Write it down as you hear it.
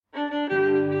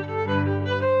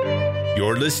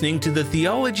You're listening to the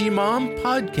Theology Mom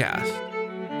podcast.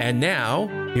 And now,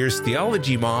 here's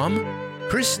Theology Mom,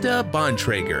 Krista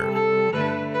Bontrager.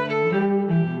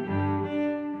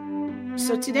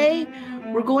 So today,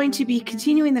 we're going to be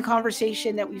continuing the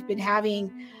conversation that we've been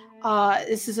having.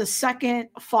 This is a second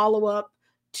follow-up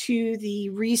to the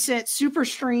recent super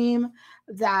stream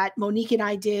that Monique and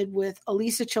I did with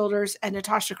Elisa Childers and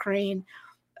Natasha Crane,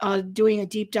 doing a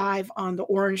deep dive on the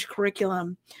Orange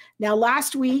curriculum. Now,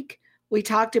 last week, we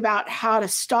talked about how to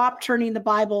stop turning the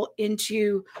Bible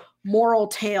into moral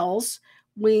tales.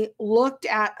 We looked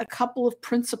at a couple of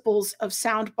principles of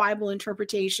sound Bible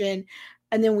interpretation,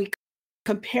 and then we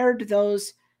compared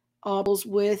those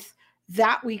with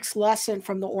that week's lesson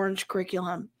from the Orange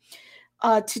curriculum.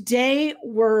 Today,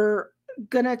 we're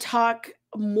going to talk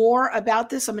more about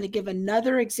this. I'm going to give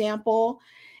another example,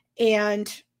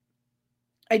 and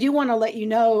I do want to let you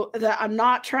know that I'm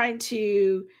not trying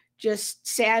to just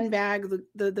sandbag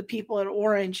the people at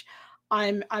Orange.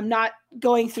 I'm not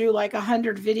going through like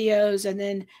 100 videos and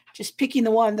then just picking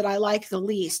the one that I like the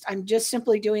least. I'm just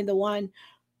simply doing the one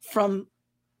from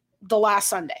the last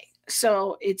Sunday.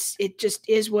 So it just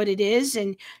is what it is.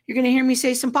 And you're going to hear me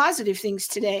say some positive things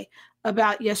today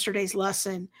about yesterday's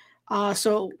lesson.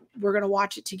 So we're going to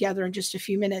watch it together in just a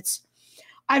few minutes.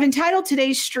 I've entitled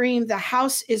today's stream, "The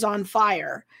House is on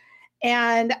Fire."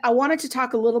 And I wanted to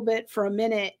talk a little bit for a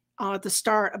minute at the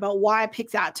start about why I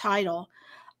picked that title.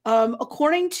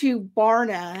 According to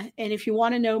Barna, and if you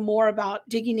want to know more about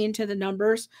digging into the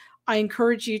numbers, I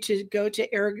encourage you to go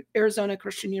to Arizona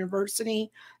Christian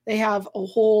University. They have a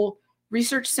whole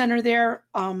research center there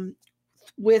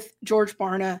with George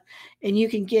Barna, and you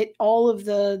can get all of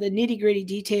the nitty-gritty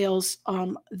details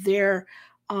there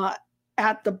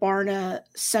at the Barna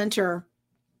Center.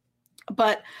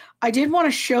 But I did want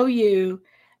to show you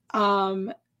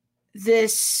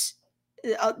this,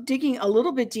 digging a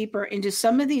little bit deeper into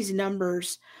some of these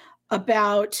numbers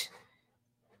about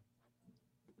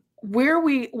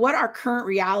what our current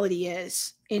reality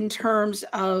is in terms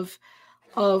of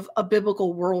a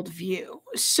biblical worldview.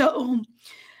 So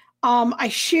I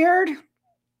shared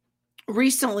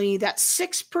recently that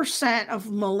 6% of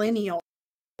millennials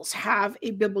have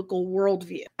a biblical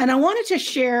worldview. And I wanted to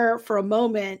share for a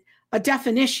moment a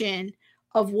definition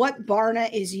of what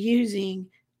Barna is using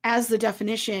as the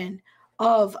definition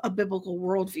of a biblical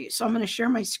worldview. So I'm going to share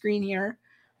my screen here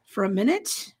for a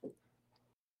minute.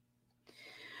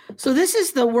 So this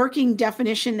is the working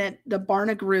definition that the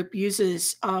Barna Group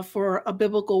uses for a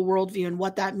biblical worldview and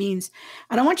what that means.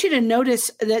 And I want you to notice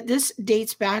that this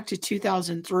dates back to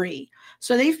 2003.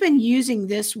 So they've been using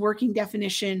this working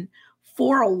definition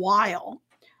for a while.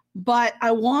 But I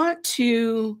want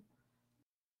to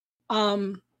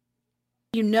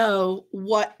you know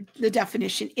what the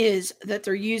definition is that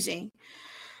they're using.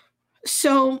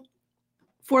 So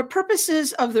for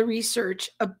purposes of the research,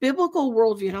 a biblical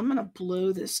worldview, and I'm going to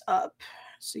blow this up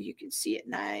so you can see it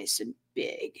nice and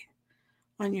big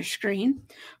on your screen.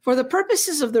 For the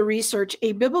purposes of the research,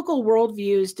 a biblical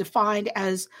worldview is defined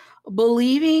as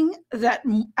believing that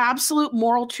absolute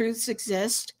moral truths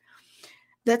exist,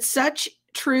 that such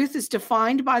truth is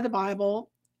defined by the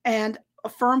Bible, and a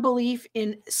firm belief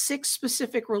in 6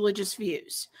 specific religious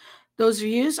views. Those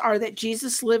views are that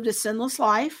Jesus lived a sinless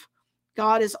life,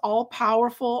 God is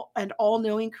all-powerful and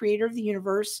all-knowing creator of the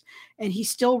universe, and he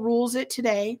still rules it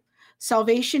today.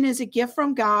 Salvation is a gift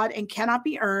from God and cannot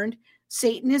be earned.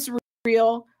 Satan is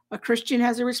real. A Christian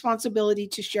has a responsibility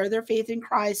to share their faith in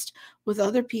Christ with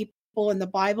other people, and the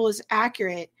Bible is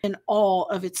accurate in all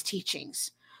of its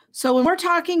teachings. So when we're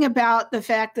talking about the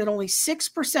fact that only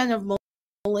 6% of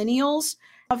millennials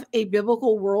have a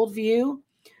biblical worldview,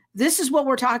 this is what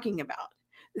we're talking about.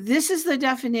 This is the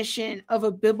definition of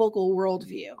a biblical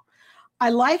worldview. I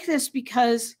like this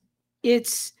because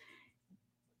it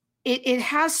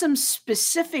has some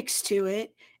specifics to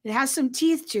it. It has some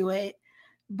teeth to it,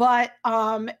 but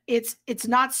it's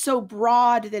not so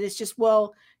broad that it's just,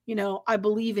 well, you know, I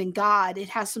believe in God. It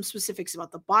has some specifics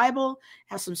about the Bible,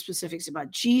 it has some specifics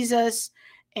about Jesus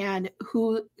and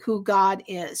who God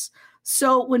is.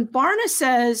 So when Barna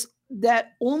says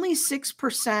that only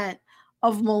 6%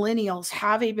 of millennials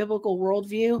have a biblical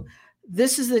worldview,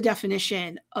 this is the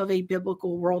definition of a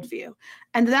biblical worldview.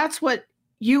 And that's what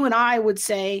you and I would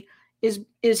say is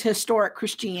historic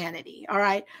Christianity. All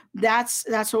right. That's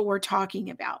what we're talking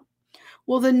about.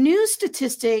 Well, the new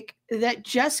statistic that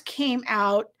just came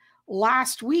out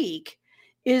last week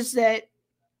is that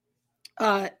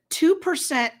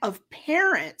 2% of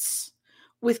parents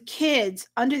with kids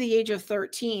under the age of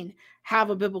 13 have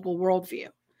a biblical worldview.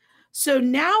 So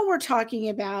now we're talking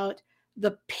about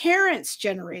the parents'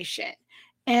 generation.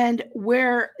 and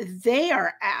where they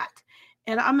are at.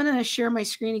 And I'm going to share my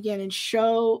screen again and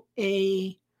show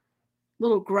a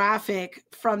little graphic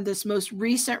from this most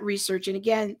recent research. And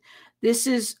again, this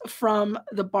is from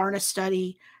the Barna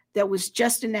study that was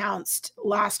just announced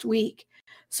last week.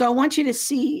 So I want you to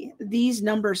see these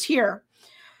numbers here.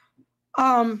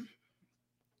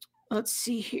 Let's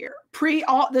see here.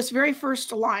 This very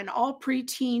first line, all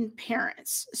preteen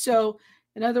parents. So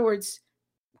in other words,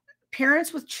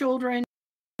 parents with children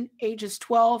ages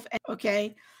 12,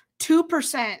 okay,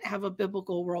 2% have a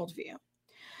biblical worldview.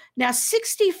 Now,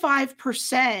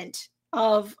 65%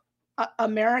 of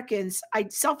Americans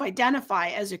self-identify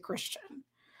as a Christian,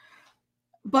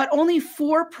 but only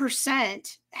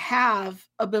 4% have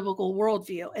a biblical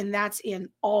worldview, and that's in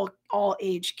all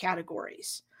age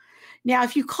categories. Now,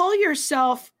 if you call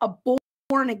yourself a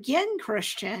born-again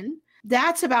Christian,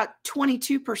 that's about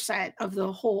 22% of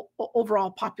the whole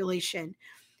overall population,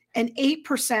 and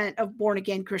 8% of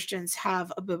born-again Christians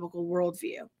have a biblical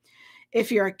worldview.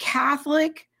 If you're a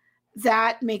Catholic,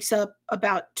 that makes up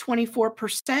about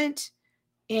 24%,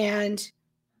 and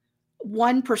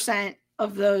 1%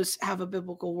 of those have a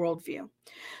biblical worldview.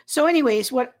 So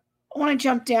anyways, what I want to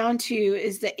jump down to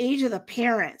is the age of the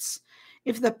parents.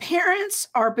 If the parents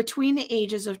are between the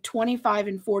ages of 25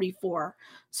 and 44,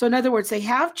 so in other words, they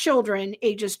have children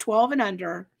ages 12 and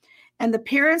under, and the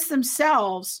parents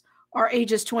themselves are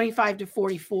ages 25 to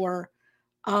 44,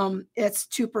 it's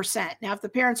 2%. Now, if the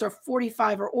parents are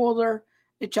 45 or older,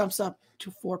 it jumps up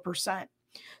to 4%.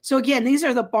 So again, these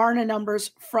are the Barna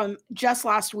numbers from just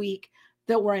last week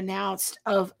that were announced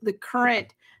of the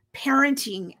current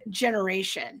parenting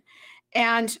generation.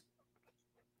 And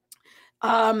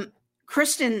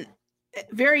Kristen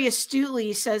very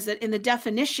astutely says that in the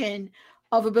definition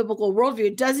of a biblical worldview,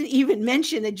 it doesn't even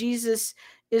mention that Jesus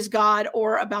is God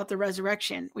or about the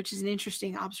resurrection, which is an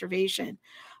interesting observation.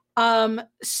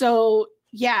 So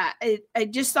yeah, I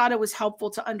just thought it was helpful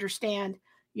to understand,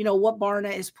 what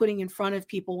Barna is putting in front of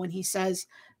people when he says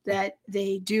that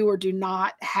they do or do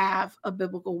not have a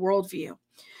biblical worldview.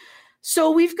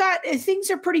 So we've got,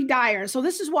 things are pretty dire. So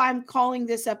this is why I'm calling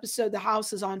this episode, The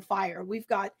House is on Fire. We've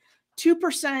got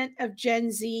 2% of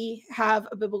Gen Z have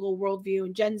a biblical worldview,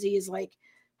 and Gen Z is like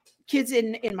kids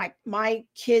in my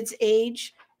kids'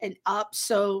 age and up.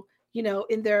 So,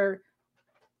 in their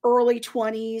early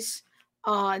 20s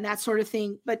and that sort of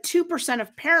thing. But 2%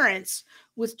 of parents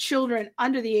with children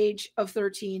under the age of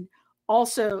 13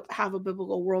 also have a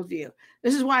biblical worldview.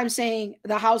 This is why I'm saying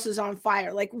the house is on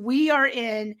fire. Like, we are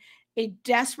in a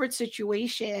desperate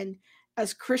situation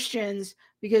as Christians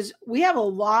because we have a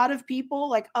lot of people,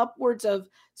 like upwards of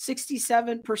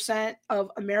 67% of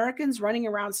Americans running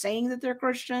around saying that they're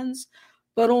Christians,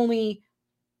 but only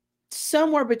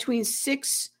somewhere between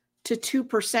 6 to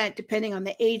 2%, depending on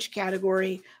the age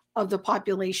category of the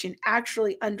population,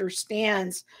 actually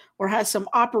understands or has some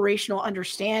operational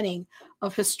understanding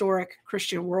of historic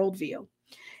Christian worldview.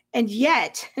 And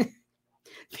yet,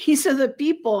 these are the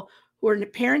people who are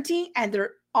parenting, and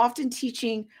they're often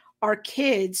teaching our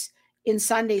kids in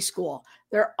Sunday school.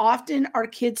 They're often our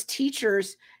kids'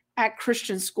 teachers at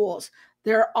Christian schools.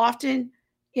 They're often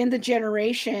in the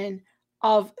generation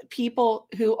of people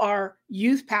who are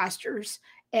youth pastors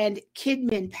and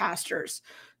kidmin pastors.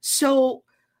 So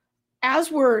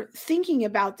as we're thinking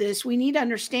about this, we need to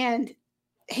understand,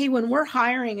 hey, when we're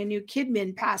hiring a new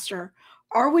kidmin pastor,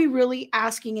 are we really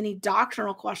asking any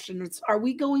doctrinal questions? Are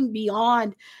we going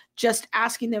beyond just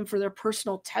asking them for their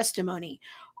personal testimony?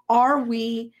 Are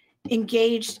we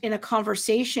engaged in a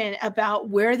conversation about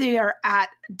where they are at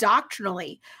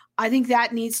doctrinally? I think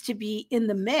that needs to be in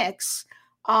the mix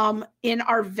in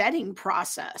our vetting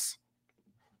process.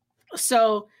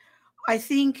 So I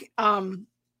think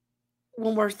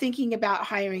when we're thinking about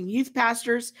hiring youth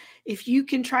pastors, if you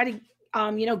can try to,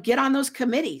 get on those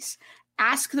committees,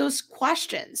 ask those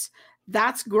questions,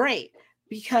 that's great,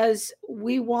 because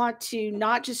we want to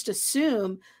not just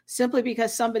assume simply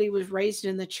because somebody was raised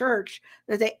in the church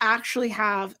that they actually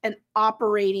have an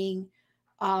operating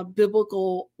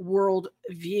biblical world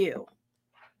view.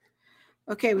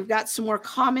 Okay, we've got some more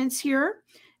comments here.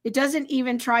 It doesn't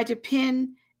even try to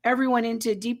pin everyone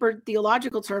into deeper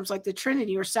theological terms like the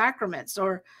Trinity or sacraments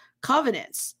or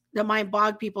covenants that might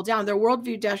bog people down. Their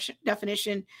worldview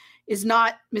definition is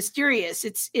not mysterious.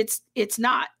 It's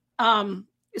not. But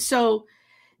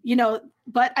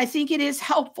I think it is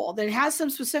helpful that it has some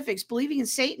specifics. Believing in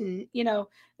Satan,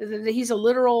 that he's a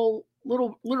literal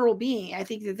being. I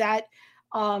think that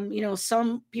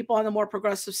some people on the more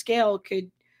progressive scale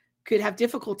could have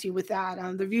difficulty with that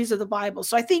on the views of the Bible.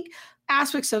 So I think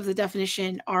aspects of the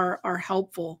definition are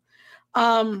helpful.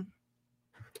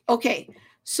 Okay,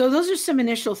 So those are some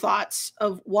initial thoughts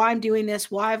of why I'm doing this,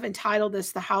 why I've entitled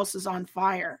this, The House is on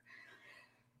Fire.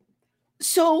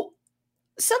 So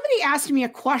somebody asked me a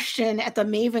question at the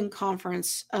Maven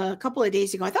conference a couple of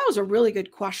days ago. I thought it was a really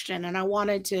good question, and I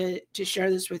wanted to share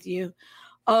this with you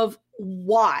of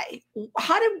why.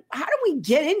 How do we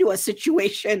get into a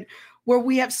situation where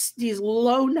we have these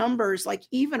low numbers, like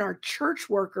even our church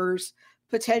workers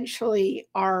potentially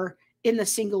are in the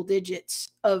single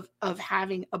digits of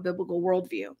having a biblical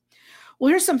worldview? Well,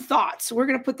 here's some thoughts. We're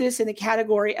going to put this in the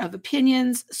category of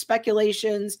opinions,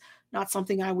 speculations, not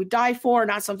something I would die for,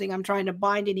 not something I'm trying to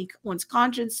bind anyone's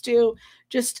conscience to,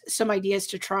 just some ideas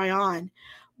to try on.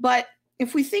 But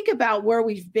if we think about where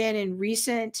we've been in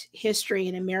recent history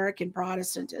in American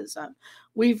Protestantism,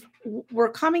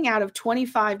 we're coming out of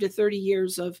 25 to 30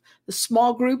 years of the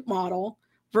small group model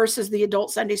versus the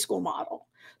adult Sunday school model.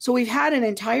 So we've had an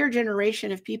entire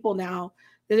generation of people now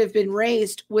that have been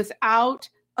raised without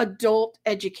adult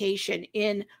education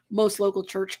in most local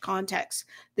church contexts.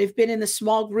 They've been in the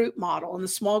small group model, and the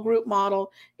small group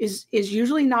model is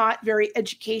usually not very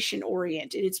education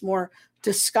oriented. It's more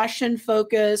discussion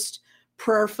focused,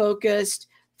 prayer focused,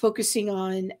 focusing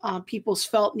on people's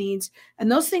felt needs.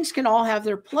 And those things can all have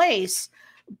their place.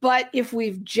 But if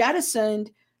we've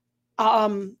jettisoned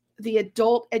the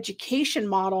adult education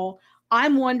model,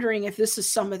 I'm wondering if this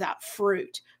is some of that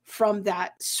fruit from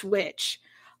that switch.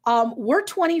 We're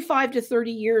 25 to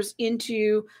 30 years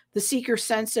into the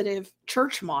seeker-sensitive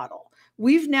church model.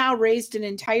 We've now raised an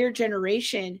entire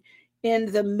generation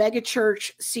in the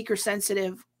megachurch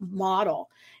seeker-sensitive model.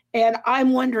 And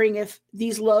I'm wondering if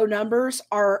these low numbers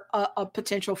are a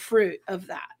potential fruit of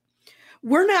that.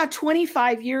 We're now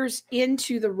 25 years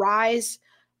into the rise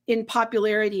in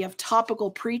popularity of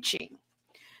topical preaching,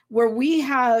 where we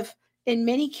have, in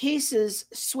many cases,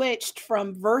 switched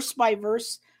from verse by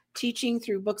verse teaching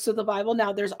through books of the Bible.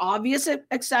 Now, there's obvious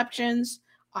exceptions.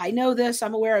 I know this,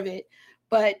 I'm aware of it,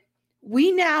 but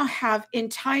we now have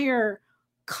entire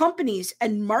companies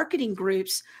and marketing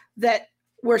groups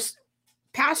where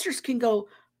pastors can go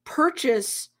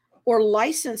purchase or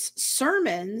license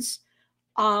sermons.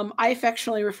 I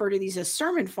affectionately refer to these as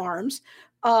sermon farms,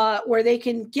 where they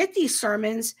can get these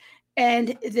sermons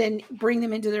and then bring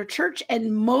them into their church.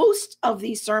 And most of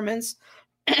these sermons,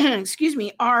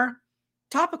 are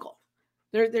topical.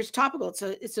 There's topical.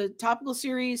 It's a topical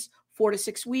series, 4 to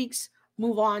 6 weeks,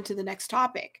 move on to the next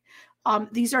topic.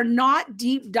 These are not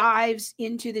deep dives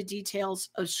into the details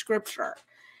of scripture.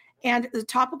 And the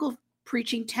topical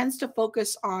preaching tends to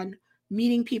focus on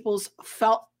meeting people's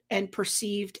felt and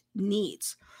perceived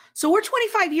needs. So we're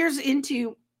 25 years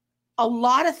into a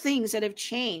lot of things that have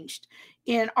changed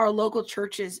in our local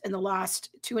churches in the last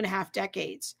 2.5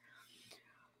 decades.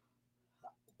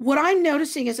 What I'm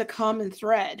noticing as a common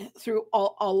thread through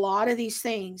a lot of these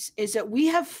things is that we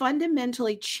have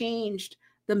fundamentally changed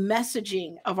the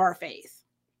messaging of our faith.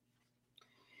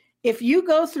 If you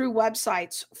go through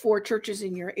websites for churches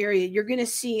in your area, you're going to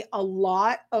see a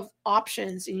lot of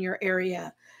options in your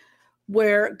area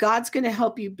where God's going to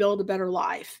help you build a better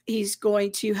life. He's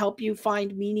going to help you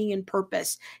find meaning and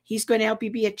purpose. He's going to help you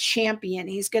be a champion.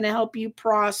 He's going to help you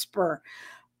prosper.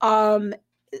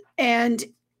 And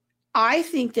I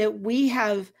think that we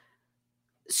have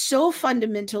so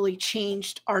fundamentally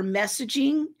changed our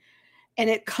messaging, and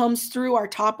it comes through our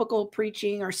topical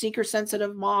preaching, our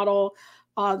seeker-sensitive model,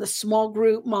 the small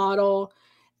group model,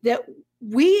 that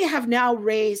we have now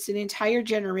raised an entire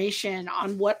generation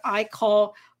on what I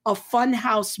call a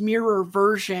funhouse mirror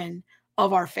version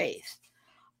of our faith.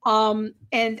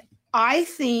 And I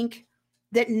think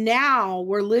that now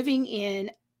we're living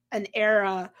in an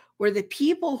era where the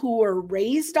people who were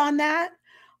raised on that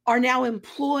are now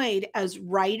employed as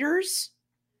writers,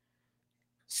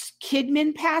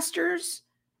 kidmin pastors,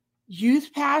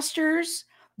 youth pastors.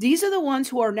 These are the ones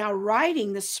who are now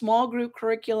writing the small group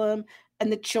curriculum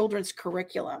and the children's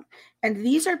curriculum. And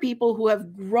these are people who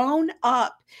have grown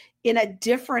up in a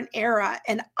different era.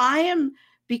 And I am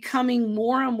becoming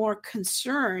more and more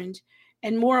concerned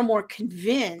and more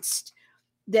convinced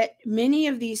that many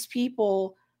of these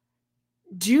people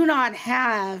do not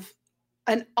have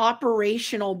an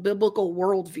operational biblical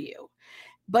worldview,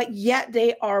 but yet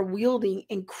they are wielding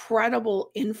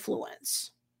incredible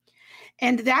influence.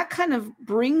 And that kind of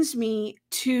brings me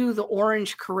to the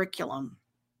Orange curriculum,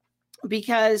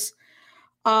 because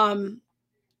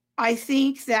I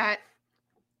think that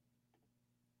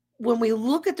when we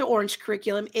look at the Orange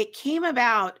curriculum, it came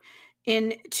about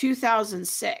in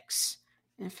 2006.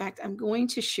 In fact, I'm going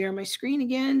to share my screen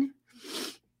again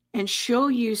and show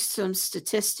you some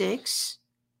statistics.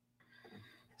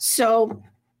 So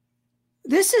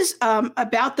This is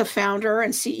about the founder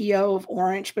and CEO of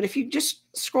Orange. But if you just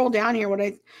scroll down here, what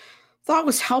I thought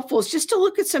was helpful is just to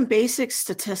look at some basic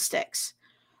statistics.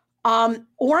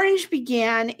 Orange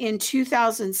began in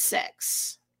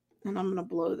 2006. And I'm going to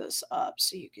blow this up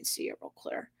so you can see it real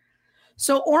clear.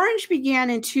 So Orange began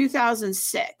in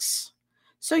 2006.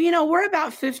 So, we're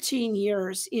about 15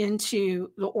 years into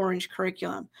the Orange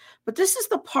curriculum. But this is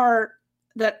the part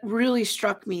that really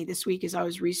struck me this week as I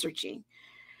was researching.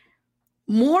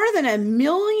 More than 1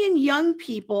 million young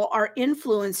people are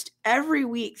influenced every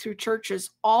week through churches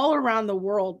all around the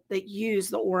world that use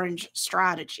the Orange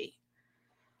strategy.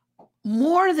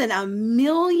 More than 1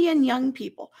 million young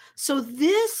people. So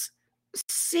this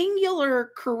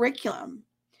singular curriculum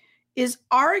is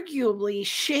arguably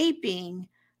shaping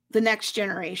the next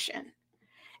generation.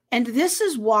 And this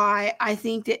is why I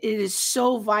think that it is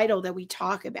so vital that we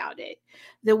talk about it,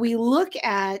 that we look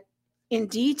at in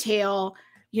detail,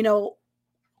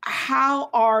 how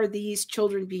are these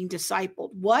children being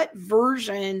discipled? What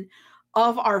version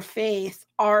of our faith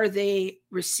are they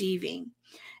receiving?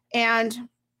 And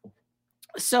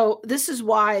so this is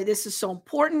why this is so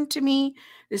important to me.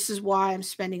 This is why I'm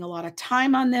spending a lot of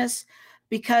time on this,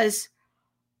 because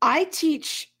I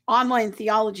teach online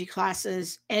theology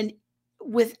classes, and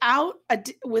without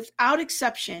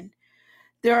exception,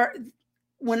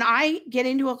 when I get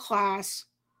into a class,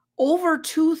 over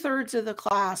 2/3 of the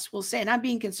class will say, and I'm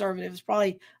being conservative, it's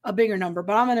probably a bigger number,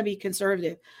 but I'm going to be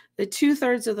conservative. The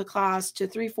 2/3 of the class to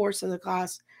 3/4 of the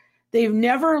class, they've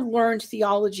never learned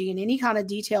theology in any kind of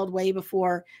detailed way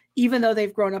before, even though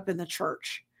they've grown up in the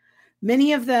church.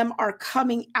 Many of them are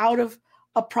coming out of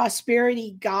a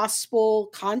prosperity gospel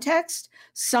context.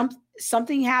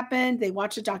 Something happened. They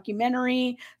watched a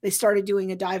documentary. They started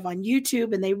doing a dive on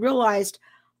YouTube, and they realized,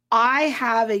 I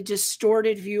have a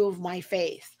distorted view of my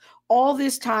faith. All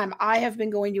this time, I have been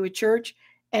going to a church,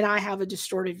 and I have a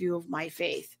distorted view of my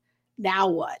faith. Now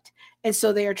what? And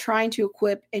so they are trying to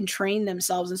equip and train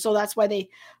themselves. And so that's why they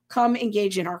come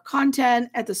engage in our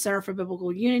content at the Center for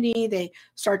Biblical Unity. They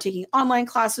start taking online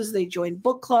classes. They join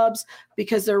book clubs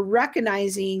because they're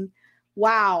recognizing,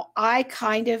 wow, I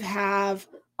kind of have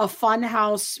a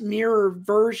funhouse mirror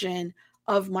version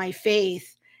of my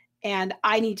faith, and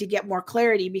I need to get more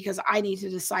clarity because I need to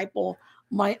disciple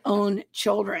my own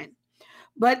children.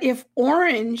 But if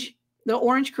the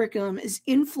Orange curriculum is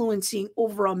influencing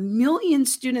over 1 million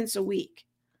students a week,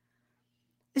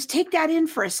 let's take that in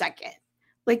for a second.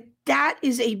 Like, that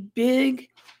is a big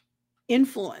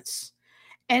influence.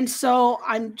 And so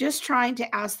I'm just trying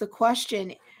to ask the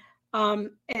question,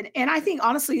 and I think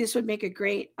honestly this would make a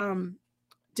great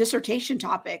dissertation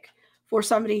topic for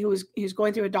somebody who's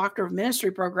going through a Doctor of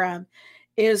Ministry program,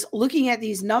 is looking at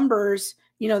these numbers,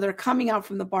 they're coming out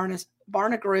from the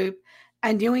Barna Group,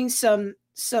 and doing some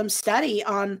study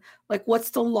on, like,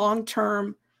 what's the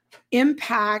long-term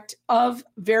impact of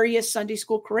various Sunday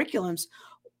school curriculums,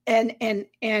 and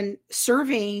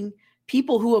surveying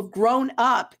people who have grown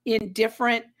up in with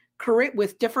different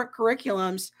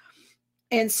curriculums,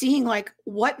 and seeing, like,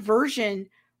 what version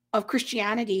of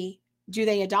Christianity do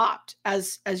they adopt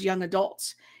as young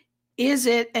adults? Is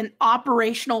it an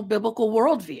operational biblical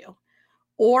worldview,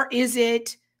 or is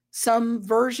it some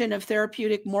version of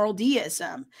therapeutic moral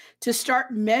deism? To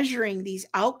start measuring these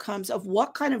outcomes of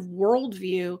what kind of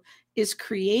worldview is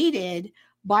created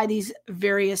by these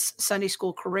various Sunday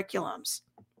school curriculums.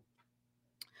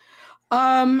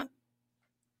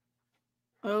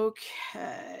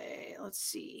 Okay, let's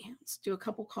see. Let's do a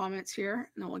couple comments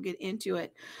here, and then we'll get into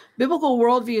it. Biblical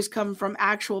worldviews come from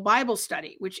actual Bible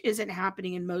study, which isn't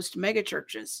happening in most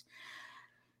megachurches.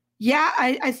 Yeah,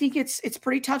 I think it's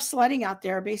pretty tough sledding out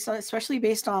there, especially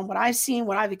based on what I've seen,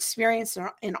 what I've experienced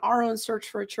in our own search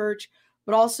for a church,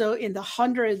 but also in the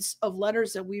hundreds of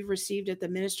letters that we've received at the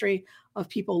ministry of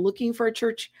people looking for a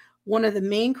church. One of the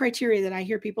main criteria that I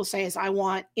hear people say is, I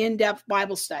want in-depth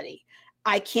Bible study.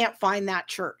 I can't find that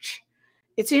church.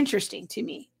 It's interesting to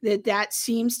me that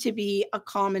seems to be a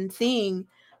common thing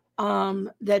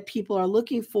that people are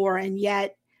looking for, and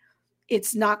yet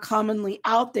it's not commonly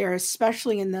out there,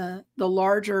 especially in the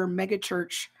larger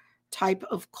megachurch type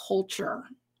of culture.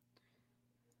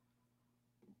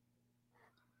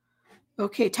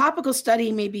 Okay, topical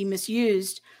study may be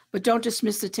misused, but don't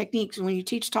dismiss the techniques. When you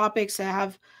teach topics that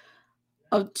have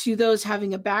to those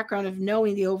having a background of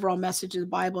knowing the overall message of the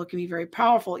Bible, it can be very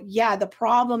powerful. Yeah, the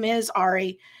problem is,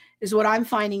 Ari, is what I'm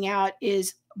finding out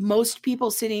is most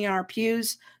people sitting in our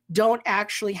pews don't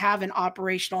actually have an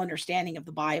operational understanding of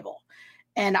the Bible.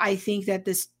 And I think that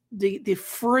the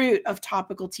fruit of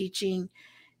topical teaching,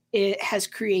 it has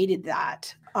created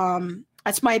that.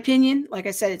 That's my opinion. Like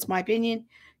I said, it's my opinion.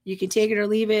 You can take it or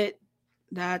leave it.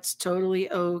 That's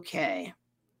totally okay.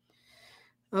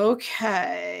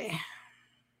 Okay.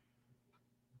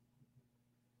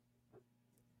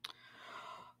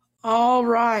 All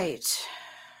right.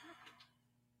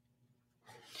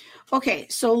 Okay,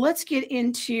 so let's get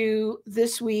into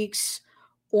this week's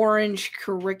Orange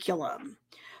curriculum.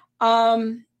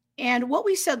 And what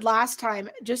we said last time,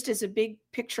 just as a big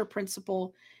picture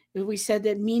principle, we said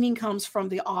that meaning comes from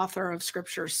the author of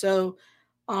Scripture. So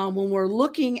when we're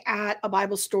looking at a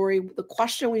Bible story, the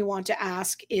question we want to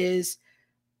ask is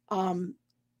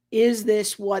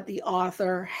this what the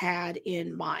author had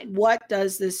in mind? What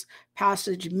does this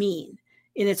passage mean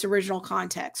in its original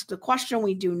context? The question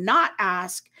we do not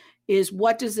ask is,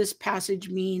 what does this passage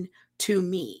mean to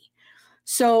me?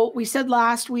 So we said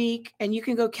last week, and you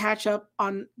can go catch up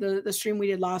on the stream we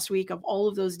did last week of all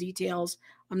of those details.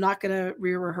 I'm not going to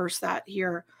rehearse that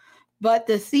here. But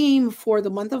the theme for the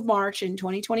month of March in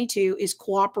 2022 is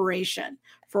cooperation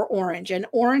for Orange. And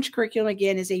Orange curriculum,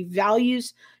 again, is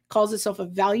calls itself a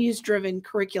values-driven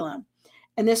curriculum.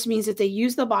 And this means that they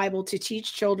use the Bible to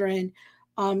teach children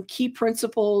key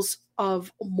principles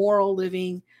of moral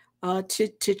living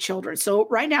to children. So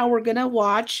right now we're going to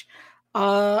watch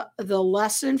the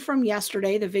lesson from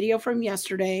yesterday, the video from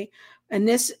yesterday. And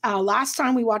this last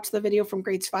time we watched the video from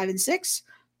grades 5 and 6.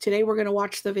 Today we're going to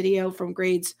watch the video from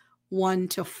grades 1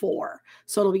 to 4.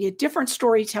 So it'll be a different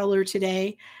storyteller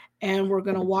today. And we're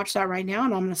going to watch that right now.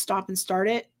 And I'm going to stop and start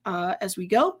it as we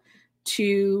go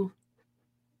to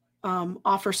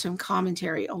offer some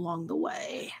commentary along the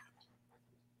way.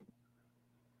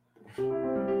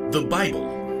 The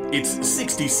Bible. It's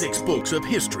 66 books of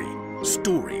history,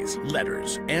 stories,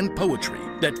 letters, and poetry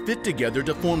that fit together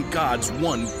to form God's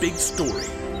one big story.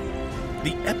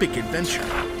 The epic adventure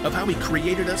of how He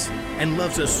created us and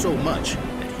loves us so much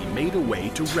that He made a way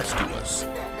to rescue us.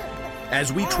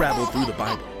 As we travel through the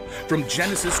Bible, from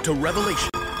Genesis to Revelation,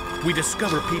 we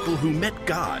discover people who met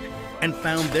God and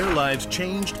found their lives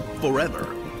changed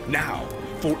forever. Now,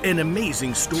 for an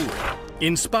amazing story,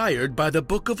 inspired by the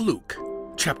book of Luke,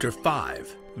 chapter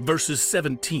 5, verses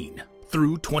 17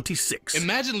 through 26.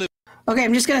 Okay,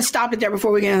 I'm just going to stop it there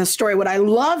before we get into the story. What I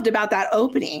loved about that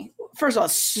opening, first of all,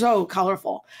 it's so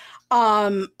colorful.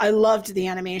 I loved the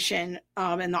animation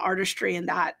and the artistry in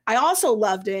that. I also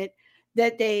loved it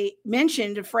that they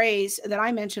mentioned a phrase that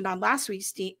I mentioned on last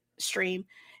week's stream,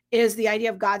 is the idea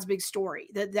of God's big story,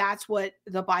 that's what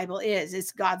the Bible is.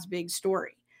 It's God's big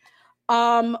story.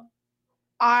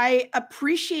 I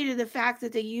appreciated the fact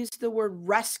that they used the word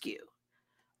rescue.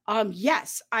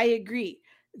 Yes, I agree.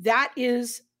 That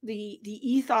is the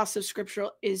ethos of Scripture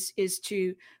is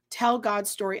to tell God's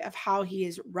story of how He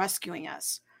is rescuing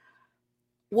us.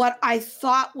 What I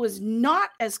thought was not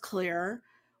as clear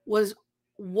was,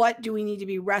 what do we need to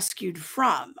be rescued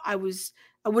from? I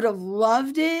would have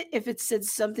loved it if it said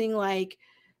something like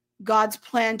God's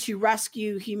plan to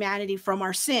rescue humanity from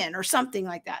our sin or something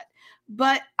like that.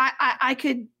 But I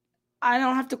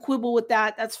don't have to quibble with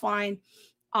that. That's fine.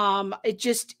 It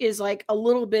just is like a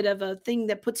little bit of a thing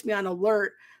that puts me on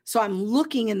alert. So I'm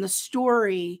looking in the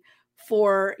story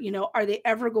for, are they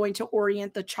ever going to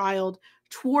orient the child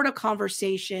toward a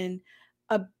conversation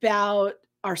about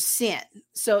our sin?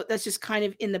 So that's just kind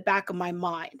of in the back of my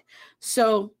mind.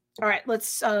 So, all right,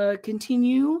 let's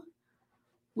continue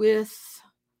with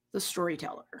the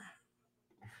storyteller.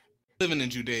 Living in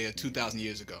Judea 2,000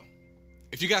 years ago.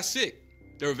 If you got sick,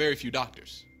 there were very few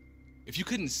doctors. If you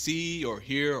couldn't see or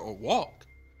hear or walk,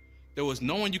 there was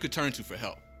no one you could turn to for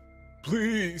help.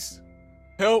 Please,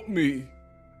 help me.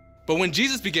 But when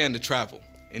Jesus began to travel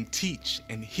and teach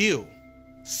and heal,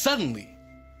 suddenly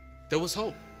there was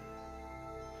hope.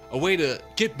 A way to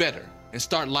get better and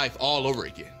start life all over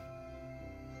again.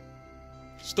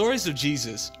 Stories of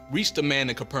Jesus reached a man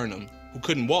in Capernaum who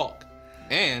couldn't walk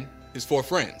and his 4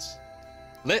 friends.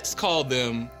 Let's call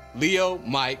them Leo,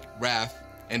 Mike, Raph,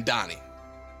 and Donnie.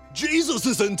 Jesus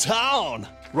is in town.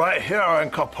 Right here in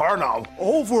Capernaum.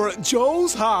 Over at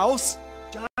Joe's house.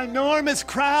 Ginormous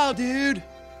crowd, dude.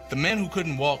 The man who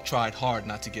couldn't walk tried hard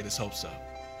not to get his hopes up.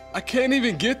 I can't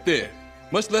even get there,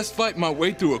 much less fight my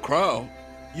way through a crowd.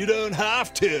 You don't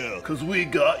have to, 'cause we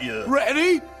got you.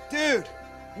 Ready? Dude,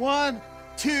 1,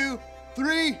 2,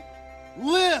 3,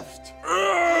 lift.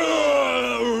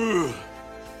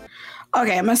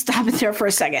 Okay, I'm going to stop it there for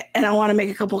a second, and I want to make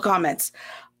a couple comments.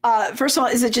 First of all,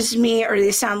 is it just me, or do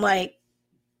they sound like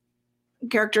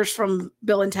characters from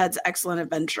Bill and Ted's Excellent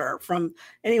Adventure, from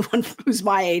anyone who's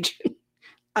my age?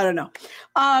 I don't know.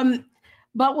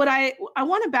 But what I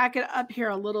want to back it up here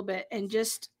a little bit and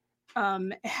just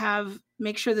have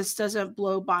make sure this doesn't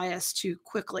blow by us too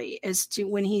quickly as to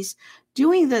when he's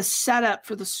doing the setup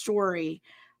for the story,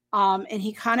 and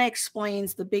he kind of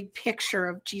explains the big picture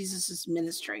of Jesus's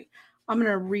ministry. I'm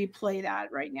going to replay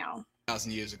that right now.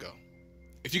 1,000 years ago.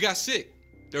 If you got sick,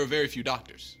 there were very few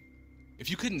doctors. If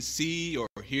you couldn't see or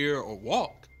hear or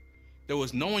walk, there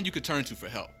was no one you could turn to for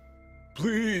help.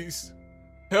 Please,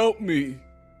 help me.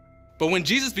 But when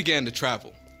Jesus began to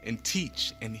travel and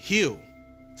teach and heal,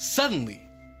 suddenly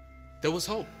there was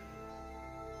hope.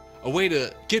 A way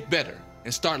to get better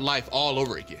and start life all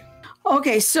over again.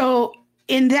 Okay, so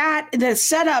in that, the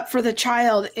setup for the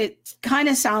child, it kind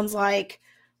of sounds like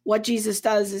what Jesus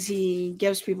does is he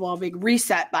gives people a big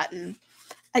reset button.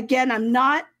 Again, I'm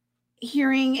not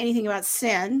hearing anything about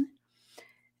sin.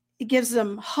 It gives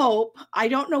them hope. I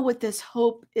don't know what this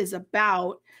hope is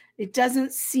about. It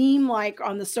doesn't seem like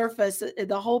on the surface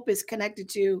the hope is connected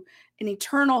to an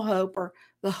eternal hope or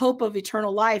the hope of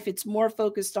eternal life. It's more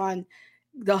focused on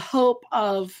the hope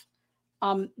of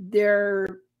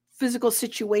their physical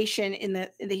situation in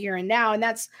the here and now. And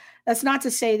that's not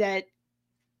to say that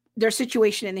their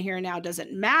situation in the here and now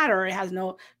doesn't matter. It has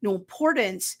no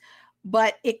importance,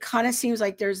 but it kind of seems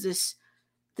like there's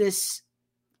this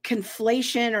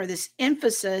conflation or this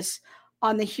emphasis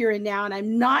on the here and now. And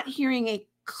I'm not hearing a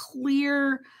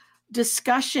clear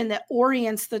discussion that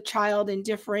orients the child in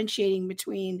differentiating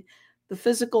between the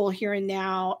physical here and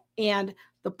now and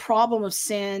the problem of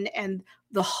sin and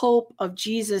the hope of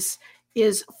Jesus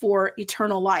is for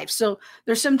eternal life. So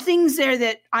there's some things there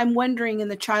that I'm wondering in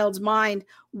the child's mind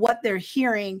what they're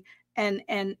hearing and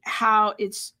how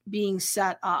it's being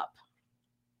set up.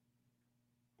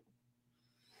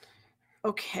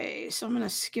 Okay, so I'm going to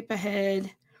skip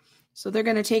ahead. So they're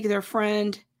going to take their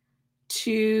friend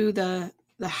to the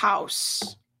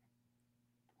house.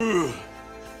 The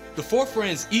four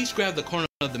friends each grabbed the corner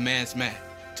of the man's mat.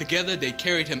 Together, they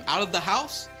carried him out of the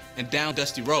house and down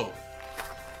dusty road.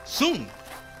 Soon,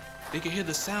 they could hear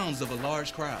the sounds of a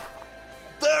large crowd.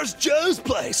 There's Joe's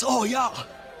place. Oh, yeah.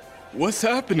 What's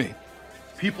happening?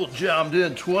 People jammed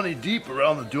in 20 deep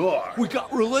around the door. We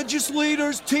got religious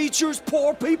leaders, teachers,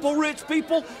 poor people, rich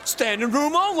people, standing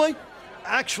room only.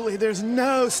 Actually, there's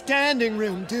no standing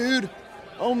room, dude.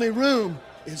 Only room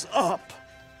is up.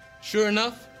 Sure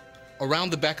enough,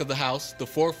 around the back of the house, the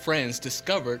four friends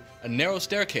discovered a narrow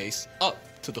staircase up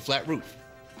to the flat roof.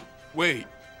 Wait,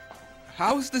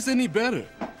 how is this any better?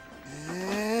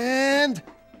 And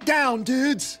down,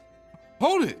 dudes.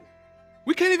 Hold it.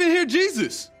 We can't even hear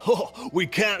Jesus. Oh, we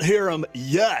can't hear him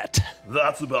yet.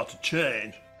 That's about to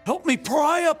change. Help me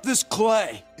pry up this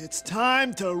clay. It's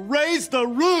time to raise the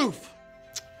roof.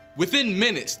 Within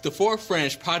minutes, the four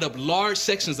friends pried up large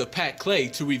sections of packed clay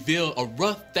to reveal a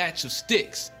rough thatch of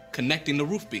sticks connecting the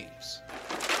roof beams.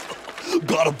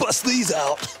 Gotta bust these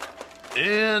out.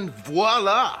 And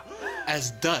voila.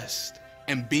 As dust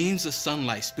and beams of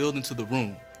sunlight spilled into the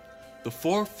room, the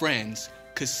four friends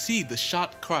could see the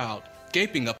shocked crowd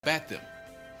gaping up at them.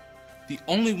 The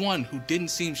only one who didn't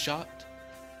seem shocked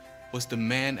was the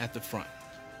man at the front,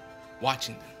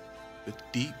 watching them with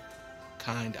deep,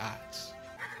 kind eyes.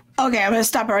 Okay, I'm going to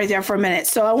stop right there for a minute.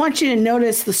 So I want you to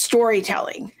notice the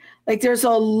storytelling. Like there's a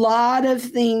lot of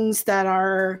things that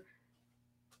are,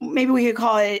 maybe we could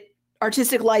call it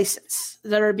artistic license,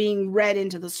 that are being read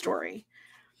into the story.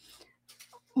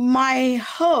 My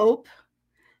hope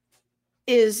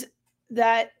is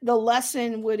that the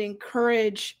lesson would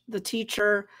encourage the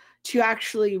teacher to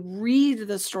actually read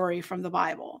the story from the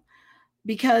Bible,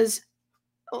 because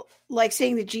like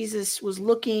saying that Jesus was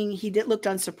looking, he looked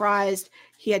unsurprised,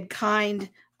 he had kind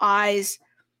eyes,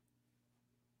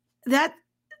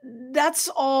 that's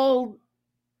all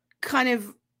kind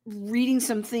of reading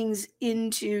some things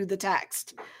into the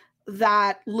text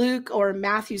that Luke or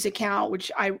Matthew's account,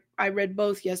 which I read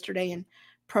both yesterday in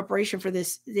preparation for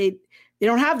this, they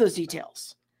don't have those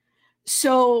details.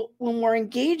 So when we're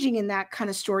engaging in that kind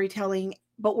of storytelling,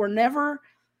 but we're never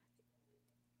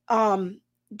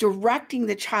directing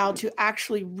the child to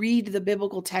actually read the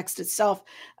biblical text itself,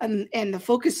 and the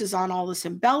focus is on all this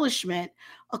embellishment,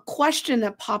 a question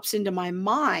that pops into my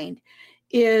mind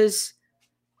is,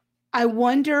 I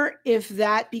wonder if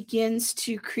that begins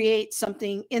to create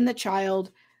something in the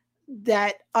child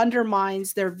that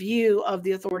undermines their view of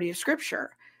the authority of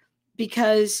Scripture,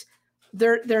 because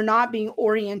they're not being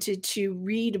oriented to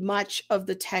read much of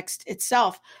the text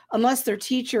itself, unless their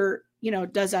teacher,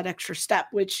 does that extra step,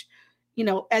 which,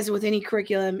 as with any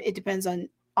curriculum, it depends on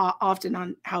often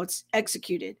on how it's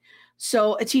executed.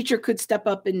 So a teacher could step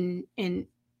up and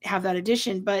have that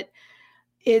addition, but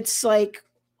it's like,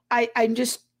 I'm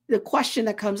just the question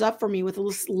that comes up for me with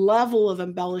this level of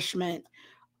embellishment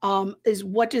is,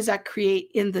 what does that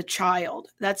create in the child?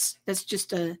 That's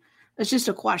just a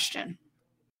question.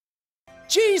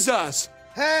 Jesus!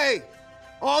 Hey,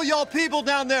 all y'all people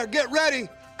down there, get ready,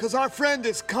 because our friend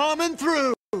is coming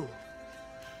through.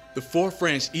 The four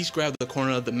friends each grabbed the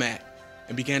corner of the mat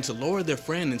and began to lower their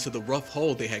friend into the rough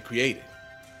hole they had created.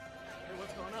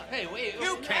 Hey, wait,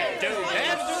 you can't do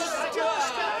this!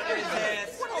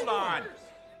 Hold on!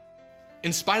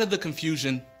 In spite of the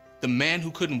confusion, the man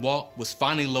who couldn't walk was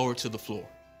finally lowered to the floor,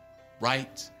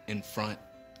 right in front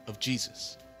of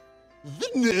Jesus. The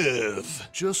nerve!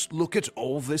 Just look at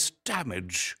all this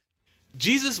damage.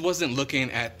 Jesus wasn't looking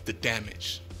at the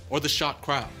damage or the shocked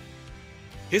crowd.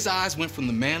 His eyes went from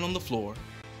the man on the floor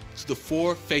to the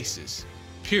four faces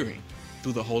peering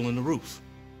through the hole in the roof.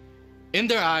 In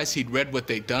their eyes, he'd read what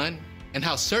they'd done and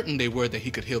how certain they were that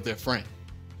he could heal their friend.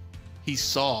 He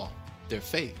saw their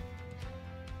faith.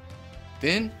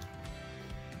 Then,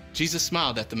 Jesus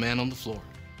smiled at the man on the floor.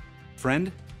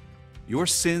 Friend, your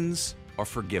sins are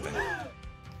forgiven.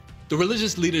 The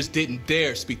religious leaders didn't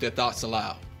dare speak their thoughts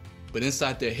aloud, but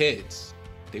inside their heads,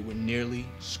 they were nearly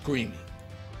screaming.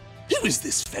 Who is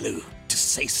this fellow to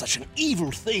say such an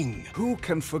evil thing? Who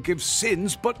can forgive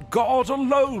sins but God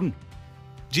alone?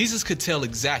 Jesus could tell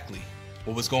exactly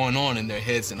what was going on in their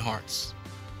heads and hearts.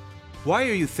 Why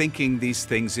are you thinking these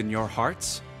things in your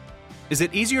hearts? Is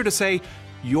it easier to say,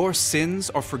 your sins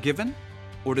are forgiven,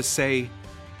 or to say,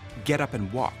 get up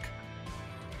and walk?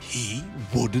 He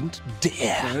wouldn't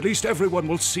dare. At least everyone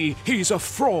will see he's a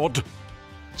fraud.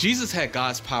 Jesus had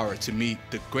God's power to meet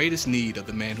the greatest need of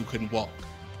the man who couldn't walk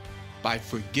by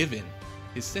forgiving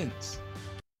his sins.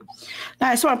 Now,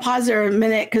 I just want to pause there a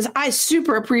minute because I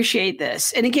super appreciate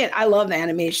this. And again, I love the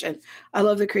animation. I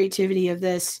love the creativity of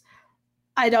this.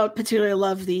 I don't particularly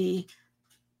love the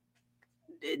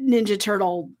Ninja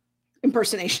Turtle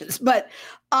impersonations, but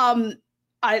I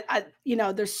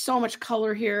there's so much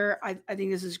color here. I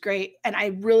think this is great. And I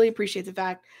really appreciate the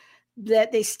fact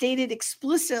that they stated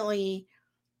explicitly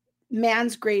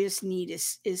man's greatest need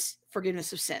is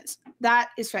forgiveness of sins. That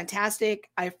is fantastic.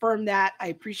 I affirm that. I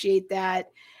appreciate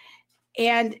that.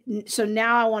 And so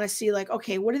now I want to see, like,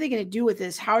 okay, what are they going to do with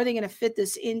this? How are they going to fit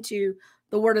this into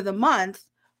the word of the month,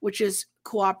 which is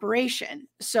cooperation?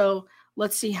 So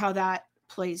let's see how that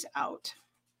plays out.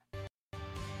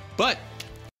 But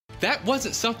that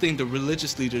wasn't something the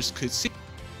religious leaders could see.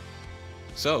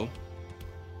 So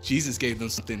Jesus gave them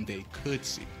something they could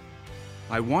see.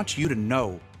 I want you to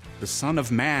know the Son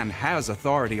of Man has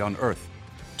authority on earth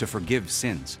to forgive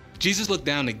sins. Jesus looked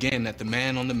down again at the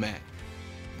man on the mat,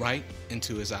 right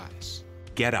into his eyes.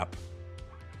 Get up.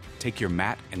 Take your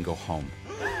mat and go home.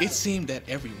 It seemed that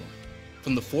everyone,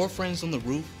 from the four friends on the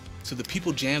roof to the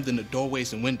people jammed in the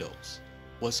doorways and windows,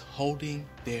 was holding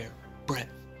their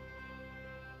breath.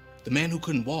 The man who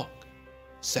couldn't walk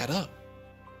sat up.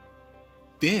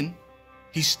 Then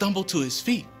he stumbled to his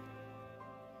feet.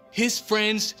 His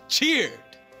friends cheered.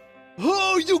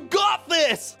 Oh, you got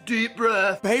this! Deep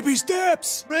breath. Baby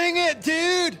steps! Bring it,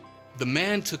 dude! The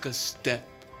man took a step,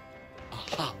 a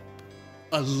hop,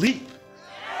 a leap.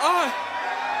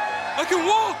 I can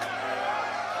walk!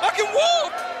 I can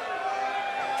walk!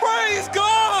 Praise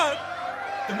God!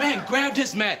 The man grabbed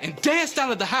his mat and danced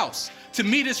out of the house to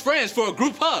meet his friends for a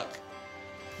group hug.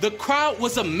 The crowd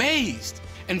was amazed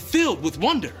and filled with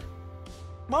wonder.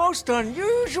 Most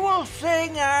unusual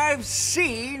thing I've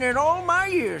seen in all my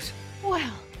years.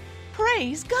 Well,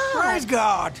 praise God. Praise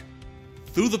God.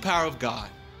 Through the power of God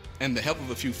and the help of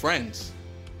a few friends,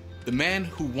 the man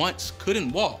who once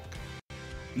couldn't walk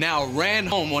now ran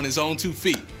home on his own 2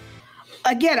 feet.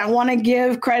 Again, I want to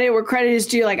give credit where credit is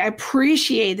due. Like, I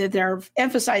appreciate that they're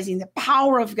emphasizing the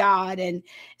power of God and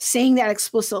saying that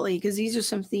explicitly, because these are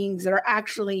some things that are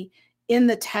actually in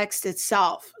the text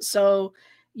itself. So,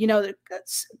 a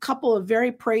couple of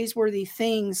very praiseworthy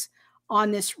things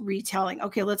on this retelling.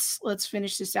 Okay, let's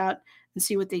finish this out and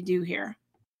see what they do here.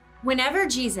 Whenever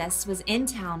Jesus was in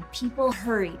town, people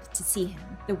hurried to see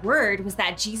him. The word was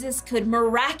that Jesus could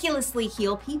miraculously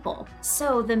heal people.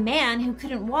 So the man who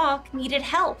couldn't walk needed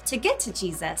help to get to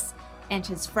Jesus. And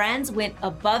his friends went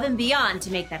above and beyond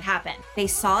to make that happen. They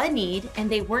saw a need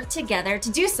and they worked together to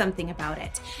do something about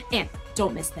it. And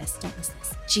don't miss this.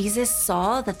 Jesus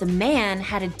saw that the man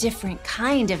had a different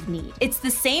kind of need. It's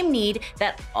the same need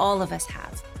that all of us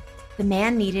have. The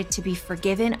man needed to be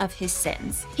forgiven of his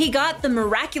sins. He got the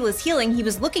miraculous healing he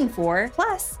was looking for,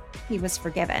 plus he was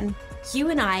forgiven. You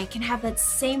and I can have that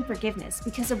same forgiveness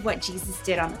because of what Jesus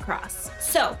did on the cross.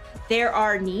 So there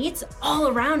are needs all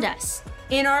around us,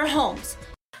 in our homes.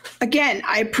 again,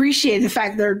 I appreciate the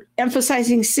fact they're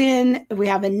emphasizing sin. If we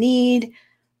have a need,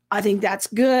 I think that's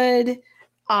good.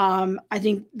 I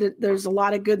think that there's a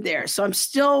lot of good there. So I'm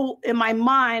still in my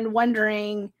mind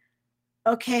wondering,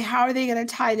 okay, how are they going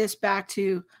to tie this back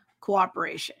to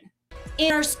cooperation?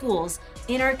 In our schools,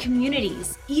 in our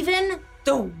communities, even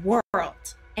the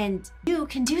world. And you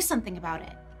can do something about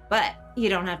it. But you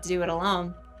don't have to do it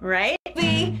alone, right?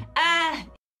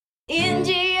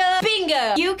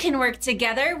 Bingo! You can work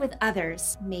together with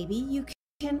others. Maybe you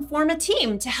can form a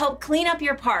team to help clean up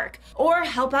your park or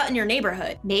help out in your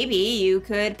neighborhood. Maybe you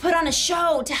could put on a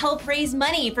show to help raise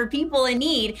money for people in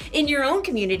need in your own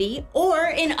community or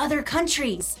in other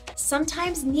countries.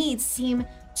 Sometimes needs seem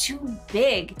too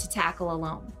big to tackle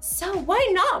alone. So why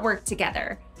not work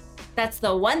together? That's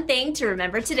the one thing to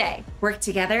remember today. Work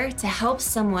together to help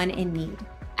someone in need.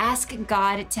 Ask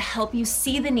God to help you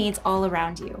see the needs all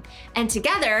around you. And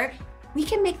together, we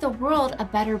can make the world a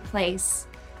better place.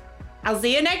 I'll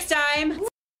see you next time.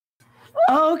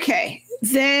 Okay,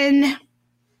 then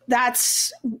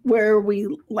that's where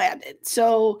we landed.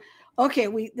 So,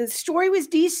 okay, the story was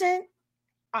decent.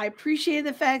 I appreciated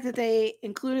the fact that they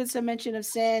included some mention of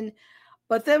sin.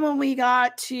 But then when we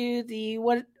got to the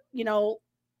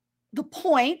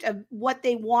point of what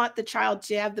they want the child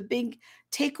to have, the big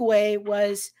takeaway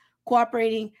was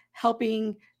cooperating,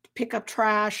 helping to pick up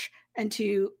trash, and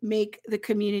to make the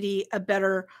community a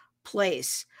better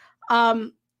place.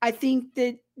 I think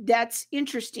that that's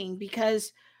interesting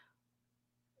because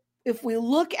if we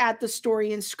look at the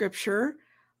story in Scripture,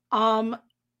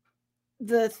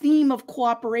 the theme of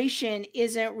cooperation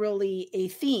isn't really a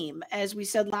theme. As we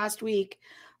said last week,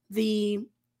 when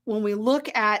we look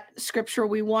at Scripture,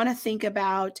 we want to think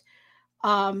about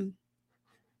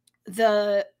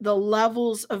the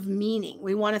levels of meaning.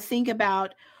 We want to think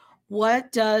about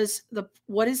what is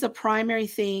the primary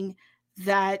thing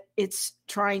that it's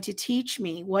trying to teach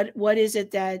me? What is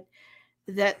it that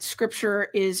Scripture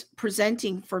is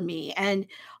presenting for me? And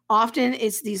often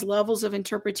it's these levels of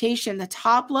interpretation. The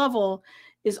top level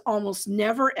is almost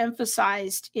never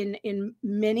emphasized in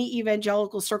many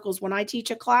evangelical circles. When I teach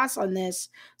a class on this,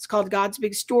 it's called God's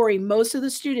Big Story. Most of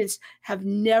the students have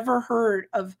never heard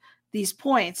of these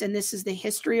points. And this is the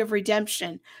history of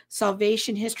redemption,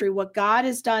 salvation history, what God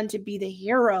has done to be the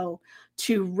hero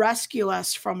to rescue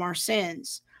us from our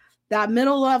sins. That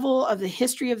middle level of the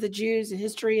history of the Jews, the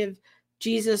history of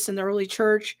Jesus and the early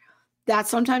church, that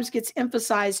sometimes gets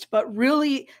emphasized, but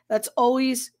really that's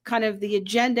always kind of the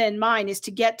agenda in mind, is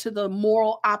to get to the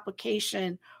moral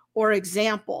application or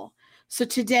example. So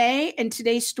today, in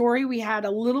today's story, we had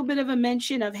a little bit of a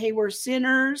mention of, hey, we're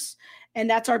sinners, and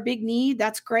that's our big need.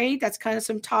 That's great. That's kind of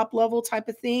some top level type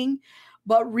of thing.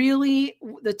 But really,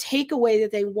 the takeaway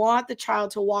that they want the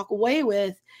child to walk away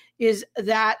with is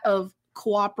that of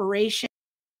cooperation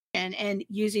and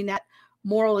using that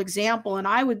moral example. And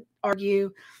I would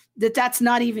argue that that's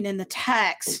not even in the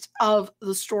text of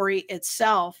the story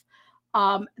itself.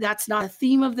 That's not a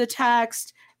theme of the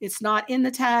text. It's not in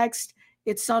the text.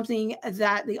 It's something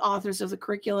that the authors of the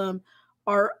curriculum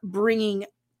are bringing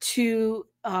to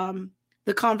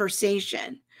the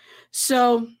conversation.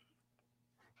 So,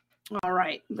 all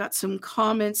right, we've got some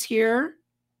comments here.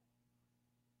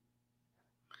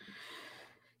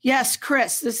 Yes,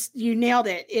 Chris, you nailed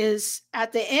it. Is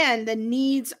at the end, the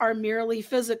needs are merely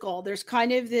physical. There's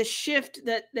kind of this shift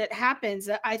that happens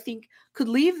that I think could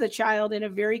leave the child in a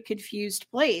very confused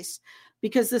place,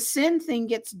 because the sin thing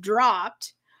gets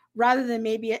dropped rather than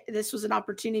maybe this was an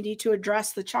opportunity to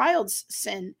address the child's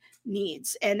sin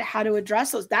needs and how to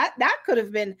address those. That could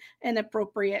have been an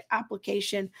appropriate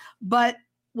application. But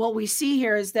what we see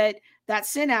here is that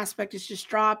sin aspect is just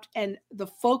dropped and the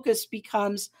focus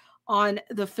becomes on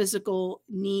the physical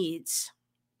needs.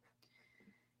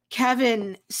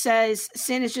 Kevin says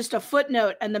sin is just a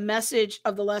footnote and the message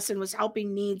of the lesson was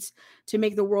helping needs to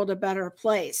make the world a better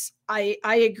place. I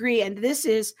agree. And this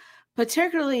is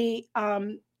particularly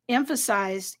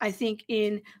emphasized, I think,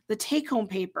 in the take-home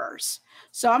papers.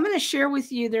 So I'm going to share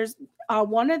with you, there's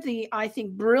one of the, I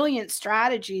think, brilliant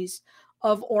strategies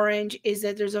of Orange is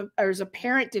that there's a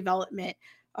parent development,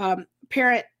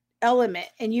 parent element,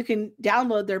 and you can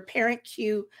download their Parent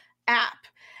Cue app.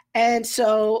 And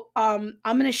so I'm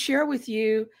going to share with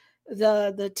you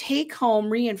the take-home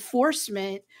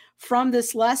reinforcement from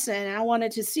this lesson. And I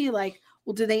wanted to see, well,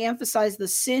 do they emphasize the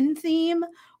sin theme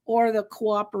or the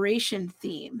cooperation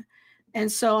theme?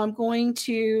 And so I'm going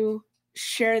to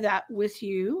share that with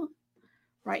you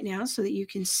right now so that you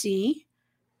can see.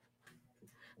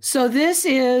 So this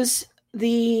is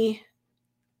the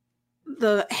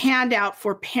handout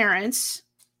for parents,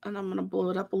 and I'm going to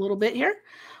blow it up a little bit here.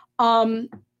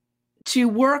 to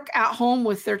work at home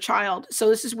with their child. So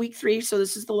this is week 3. So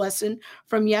this is the lesson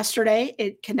from yesterday.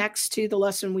 It connects to the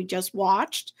lesson we just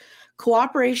watched.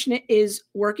 Cooperation is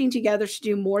working together to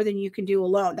do more than you can do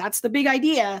alone. That's the big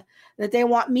idea that they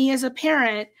want me as a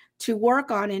parent to work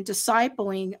on in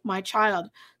discipling my child.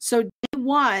 So day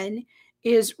 1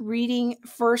 is reading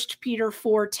 1 Peter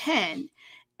 4:10.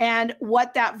 And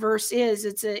what that verse is,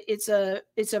 it's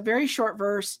a very short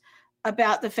verse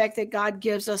about the fact that God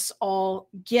gives us all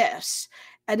gifts.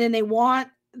 And then they want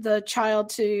the child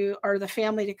to, or the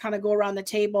family to kind of go around the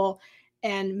table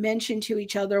and mention to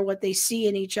each other what they see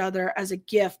in each other as a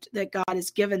gift that God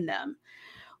has given them.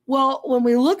 Well, when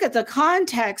we look at the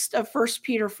context of 1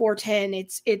 Peter 4:10,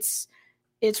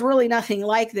 it's really nothing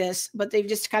like this, but they've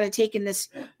just kind of taken this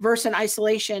verse in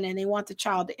isolation and they want the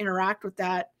child to interact with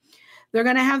that. They're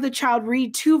going to have the child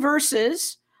read 2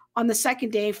 verses on the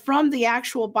second day from the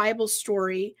actual Bible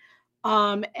story.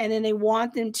 And then they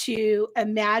want them to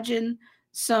imagine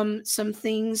some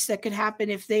things that could happen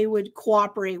if they would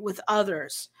cooperate with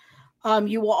others.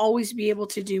 You will always be able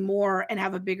to do more and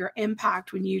have a bigger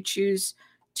impact when you choose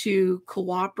to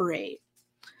cooperate.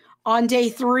 On day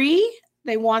 3,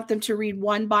 they want them to read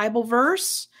 1 Bible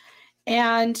verse,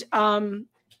 and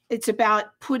it's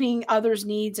about putting others'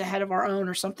 needs ahead of our own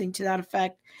or something to that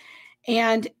effect.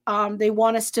 And they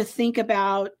want us to think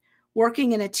about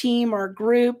working in a team or a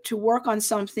group to work on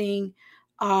something,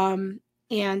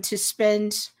 and to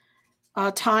spend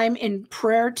time in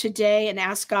prayer today and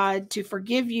ask God to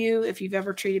forgive you if you've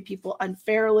ever treated people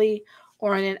unfairly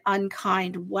or in an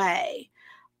unkind way.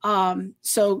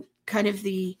 So kind of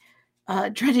the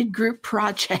dreaded group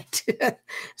project.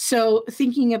 So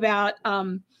thinking about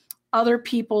other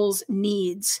people's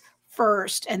needs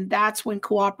first, and that's when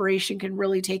cooperation can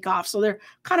really take off. So they're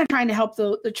kind of trying to help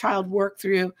the child work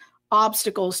through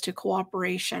obstacles to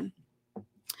cooperation.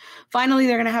 Finally,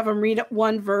 they're going to have them read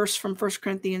 1 verse from 1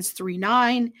 Corinthians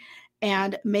 3:9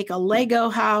 and make a Lego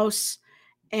house,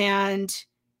 and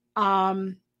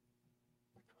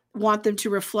want them to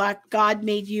reflect God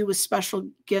made you with special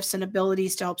gifts and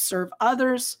abilities to help serve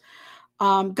others.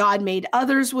 God made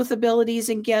others with abilities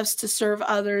and gifts to serve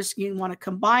others. You want to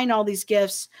combine all these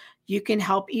gifts, you can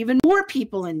help even more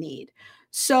people in need.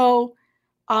 So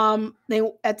they,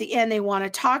 at the end, they want to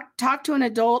talk to an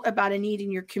adult about a need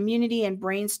in your community and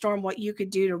brainstorm what you could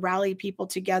do to rally people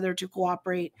together to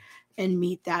cooperate and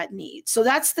meet that need. So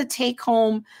that's the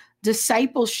take-home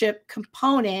discipleship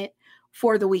component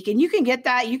for the week. And you can get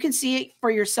that. You can see it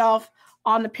for yourself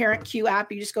on the Parent Q app.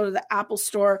 You just go to the Apple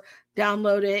Store,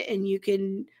 download it, and you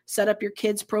can set up your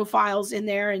kids' profiles in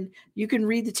there, and you can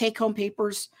read the take-home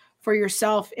papers for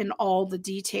yourself in all the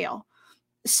detail.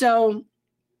 So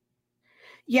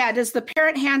yeah, does the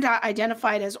parent handout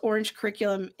identify it as Orange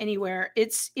Curriculum Anywhere?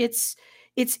 It's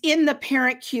in the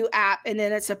Parent Q app, and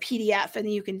then it's a PDF, and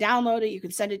then you can download it. You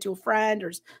can send it to a friend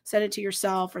or send it to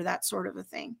yourself or that sort of a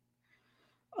thing.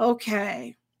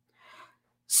 Okay.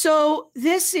 So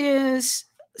this is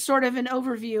sort of an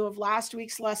overview of last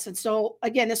week's lesson. So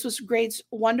again, this was grades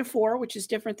 1 to 4, which is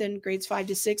different than grades 5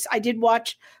 to 6. I did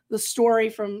watch the story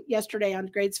from yesterday on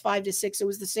grades 5 to 6. It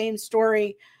was the same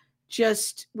story,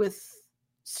 just with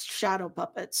shadow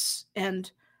puppets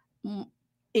and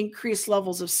increased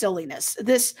levels of silliness.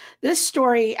 This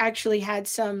story actually had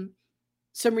some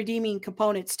redeeming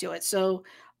components to it. So,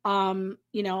 and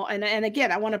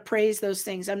again, I want to praise those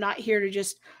things. I'm not here to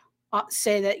just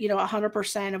say that,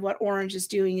 100% of what Orange is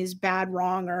doing is bad,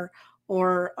 wrong,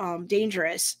 or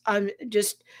dangerous. I'm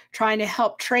just trying to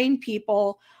help train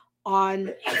people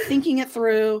on thinking it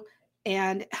through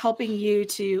and helping you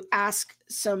to ask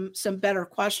some better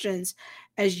questions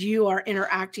as you are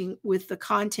interacting with the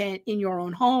content in your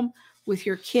own home, with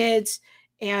your kids,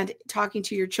 and talking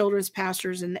to your children's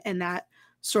pastors and that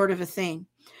sort of a thing.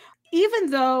 Even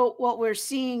though what we're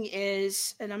seeing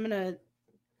is, and I'm going to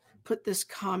put this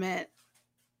comment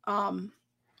on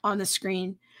the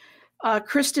screen.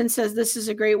 Kristen says this is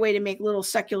a great way to make little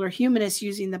secular humanists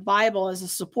using the Bible as a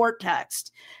support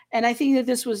text. And I think that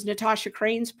this was Natasha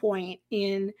Crane's point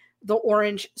in the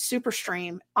Orange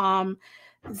Superstream,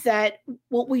 that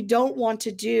what we don't want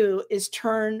to do is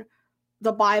turn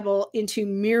the Bible into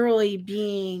merely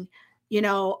being,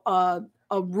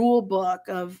 a rule book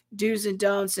of do's and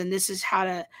don'ts, and this is how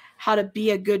to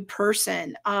be a good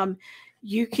person.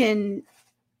 You can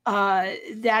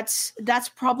that's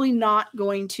probably not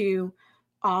going to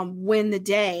win the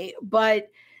day, but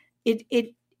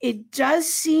it does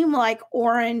seem like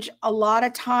Orange a lot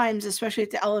of times, especially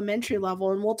at the elementary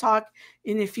level, and we'll talk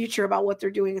in the future about what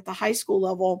they're doing at the high school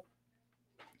level,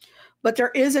 but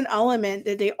there is an element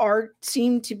that they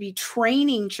seem to be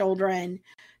training children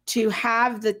to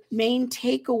have the main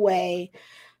takeaway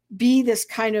be this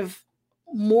kind of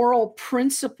moral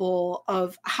principle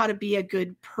of how to be a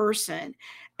good person.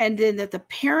 And then that the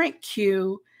parent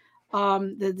cue,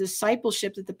 the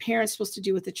discipleship that the parent's supposed to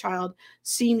do with the child,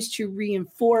 seems to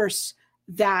reinforce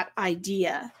that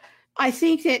idea. I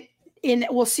think that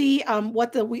we'll see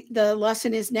what the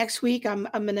lesson is next week.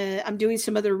 I'm doing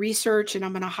some other research, and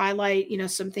I'm going to highlight,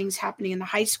 some things happening in the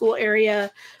high school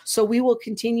area. So we will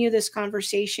continue this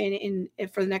conversation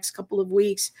for the next couple of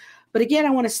weeks. But again, I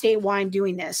want to state why I'm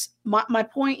doing this. My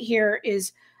point here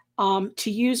is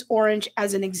to use Orange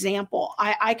as an example.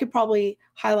 I could probably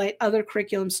highlight other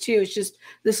curriculums too. It's just,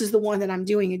 this is the one that I'm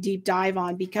doing a deep dive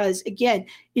on because, again,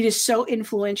 it is so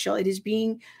influential. It is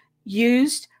being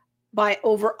used by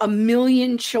over 1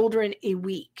 million children a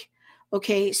week.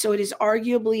 Okay, so it is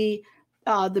arguably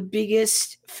the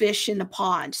biggest fish in the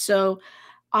pond. So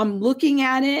I'm looking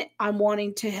at it. I'm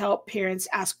wanting to help parents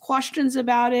ask questions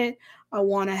about it. I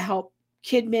want to help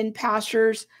kidmin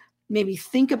pastors maybe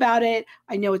think about it.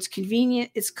 I know it's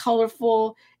convenient. It's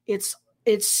colorful. It's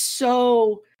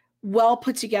so well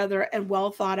put together and well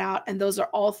thought out. And those are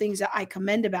all things that I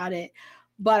commend about it.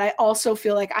 But I also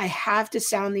feel like I have to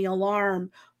sound the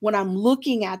alarm when I'm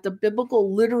looking at the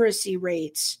biblical literacy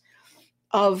rates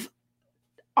of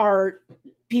our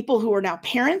people who are now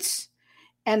parents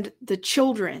and the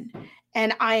children.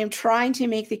 And I am trying to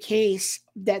make the case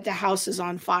that the house is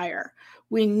on fire.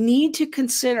 We need to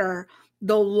consider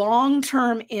the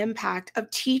long-term impact of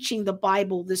teaching the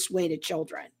Bible this way to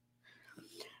children.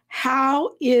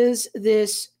 How is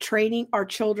this training our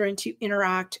children to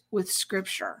interact with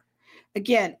Scripture?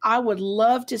 Again, I would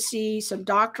love to see some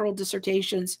doctoral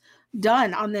dissertations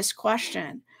done on this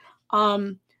question,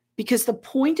 because the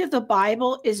point of the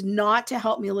Bible is not to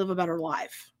help me live a better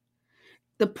life.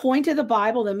 The point of the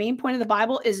Bible, the main point of the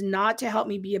Bible, is not to help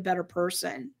me be a better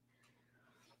person.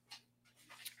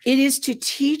 It is to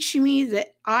teach me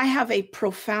that I have a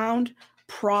profound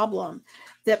problem,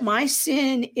 that my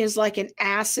sin is like an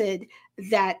acid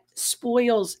that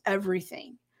spoils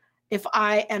everything if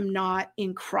I am not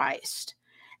in Christ.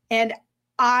 And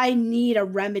I need a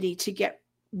remedy to get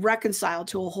reconciled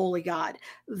to a holy God.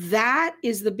 That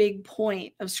is the big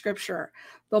point of Scripture.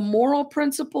 The moral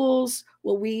principles,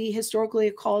 what we historically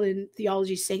have called in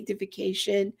theology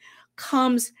sanctification,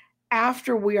 comes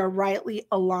after we are rightly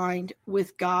aligned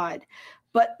with God.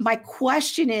 But my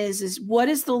question is what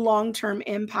is the long-term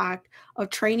impact of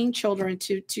training children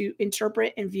to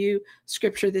interpret and view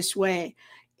Scripture this way?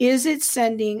 Is it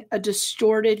sending a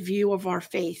distorted view of our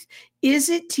faith? Is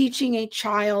it teaching a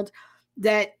child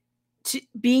that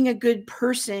being a good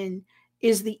person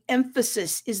is the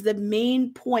emphasis, is the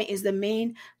main point, is the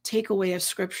main takeaway of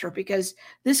Scripture? Because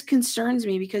this concerns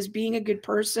me, because being a good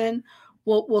person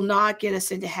will not get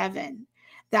us into heaven.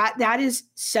 That is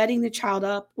setting the child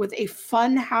up with a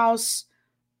funhouse,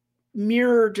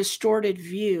 mirror distorted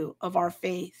view of our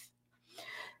faith.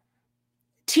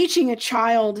 Teaching a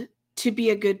child to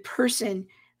be a good person,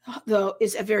 though,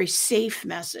 is a very safe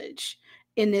message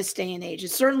in this day and age. It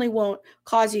certainly won't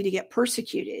cause you to get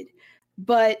persecuted,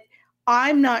 but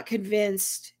I'm not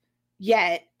convinced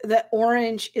yet that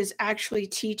Orange is actually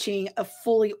teaching a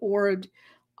fully orbed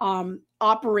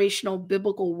operational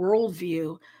biblical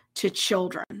worldview to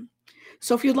children.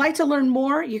 So if you'd like to learn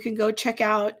more, you can go check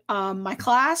out my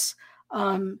class,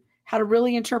 How to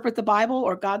Really Interpret the Bible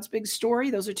or God's Big Story.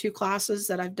 Those are 2 classes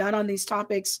that I've done on these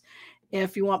topics.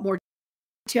 If you want more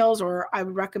details, or I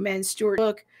would recommend Stuart's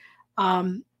book,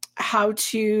 How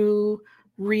to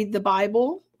Read the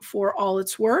Bible for All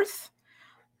It's Worth.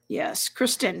 Yes,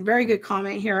 Kristen, very good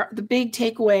comment here. The big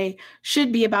takeaway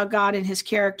should be about God and his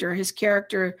character. His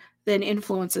character then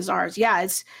influences ours. Yeah,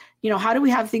 it's, how do we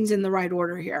have things in the right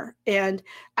order here? And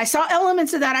I saw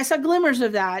elements of that. I saw glimmers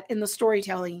of that in the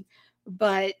storytelling,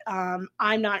 but I'm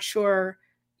not sure,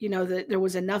 that there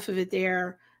was enough of it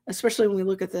there, especially when we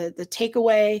look at the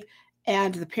takeaway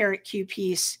and the parent cue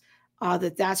piece,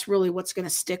 that's really what's going to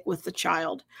stick with the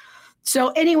child.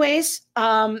 So anyways,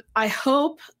 I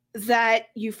hope that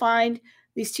you find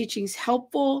these teachings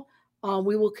helpful.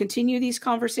 We will continue these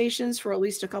conversations for at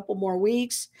least a couple more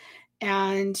weeks.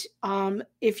 And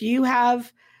if you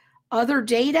have other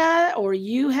data or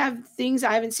you have things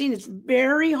I haven't seen, it's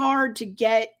very hard to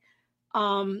get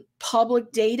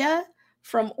public data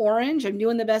from Orange. I'm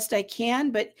doing the best I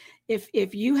can, but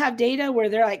if you have data where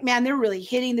they're like, man, they're really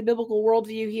hitting the biblical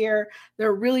worldview here,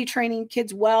 they're really training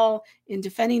kids well in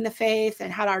defending the faith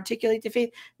and how to articulate the faith,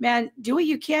 man, do what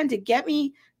you can to get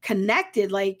me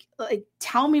connected. Like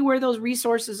tell me where those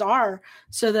resources are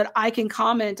so that I can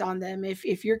comment on them.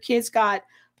 If your kid's got,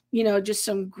 just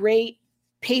some great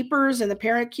papers in the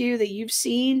parent queue that you've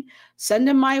seen, send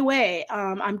them my way.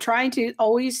 I'm trying to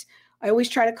I always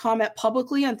try to comment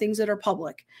publicly on things that are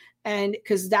public, and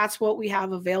because that's what we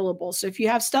have available. So if you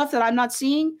have stuff that I'm not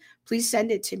seeing, please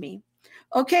send it to me.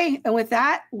 Okay, and with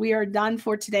that, we are done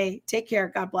for today. Take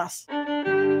care. God bless.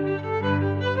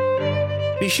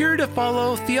 Be sure to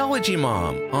follow Theology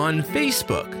Mom on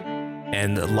Facebook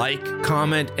and like,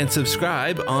 comment, and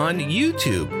subscribe on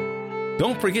YouTube.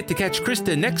 Don't forget to catch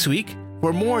Krista next week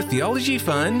for more theology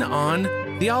fun on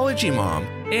Theology Mom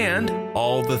and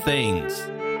all the things.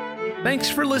 Thanks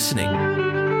for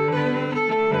listening.